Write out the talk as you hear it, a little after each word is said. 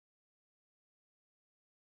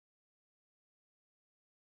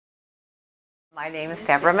My name is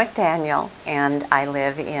Deborah McDaniel, and I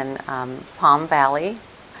live in Palm Valley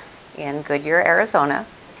in Goodyear, Arizona.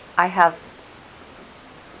 I have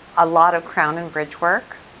a lot of crown and bridge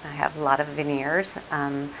work. I have a lot of veneers.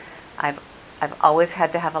 I've always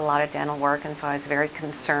had to have a lot of dental work, and so I was very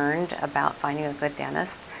concerned about finding a good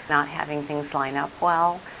dentist, not having things line up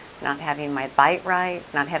well, not having my bite right,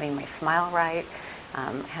 not having my smile right,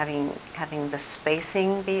 having the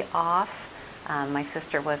spacing be off. My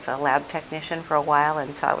sister was a lab technician for a while,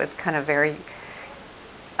 and so I was kind of very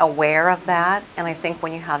aware of that. And I think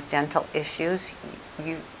when you have dental issues,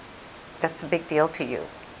 that's a big deal to you,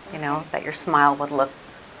 you know, that your smile would look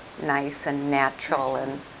nice and natural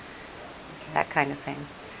and that kind of thing.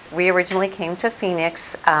 We originally came to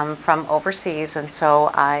Phoenix from overseas, and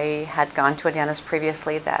so I had gone to a dentist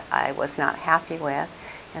previously that I was not happy with,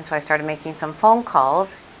 and so I started making some phone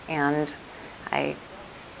calls, and I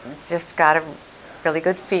just got a really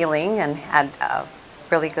good feeling and had a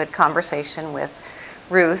really good conversation with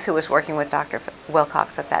Ruth, who was working with Dr.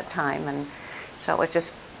 Wilcox at that time, and so it was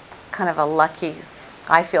just kind of a lucky,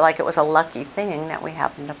 I feel like it was a lucky thing that we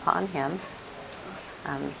happened upon him.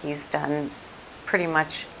 He's done pretty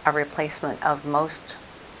much a replacement of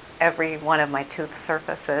every one of my tooth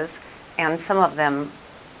surfaces, and some of them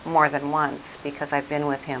more than once, because I've been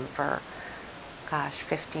with him for, gosh,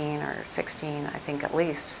 15 or 16, I think at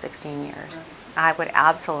least 16 years. I would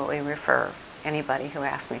absolutely refer anybody who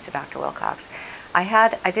asked me to Dr. Wilcox. I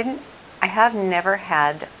have never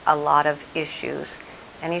had a lot of issues.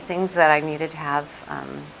 Any things that I needed to have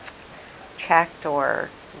checked or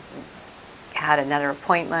had another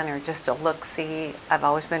appointment or just a look-see, I've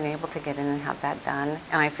always been able to get in and have that done.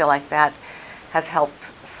 And I feel like that has helped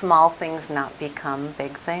small things not become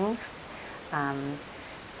big things.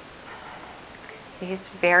 He's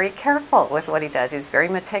very careful with what he does. He's very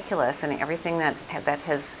meticulous, and everything that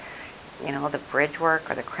has, you know, the bridge work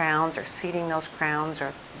or the crowns or seating those crowns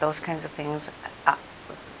or those kinds of things,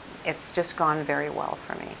 it's just gone very well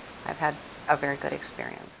for me. I've had a very good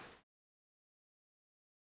experience.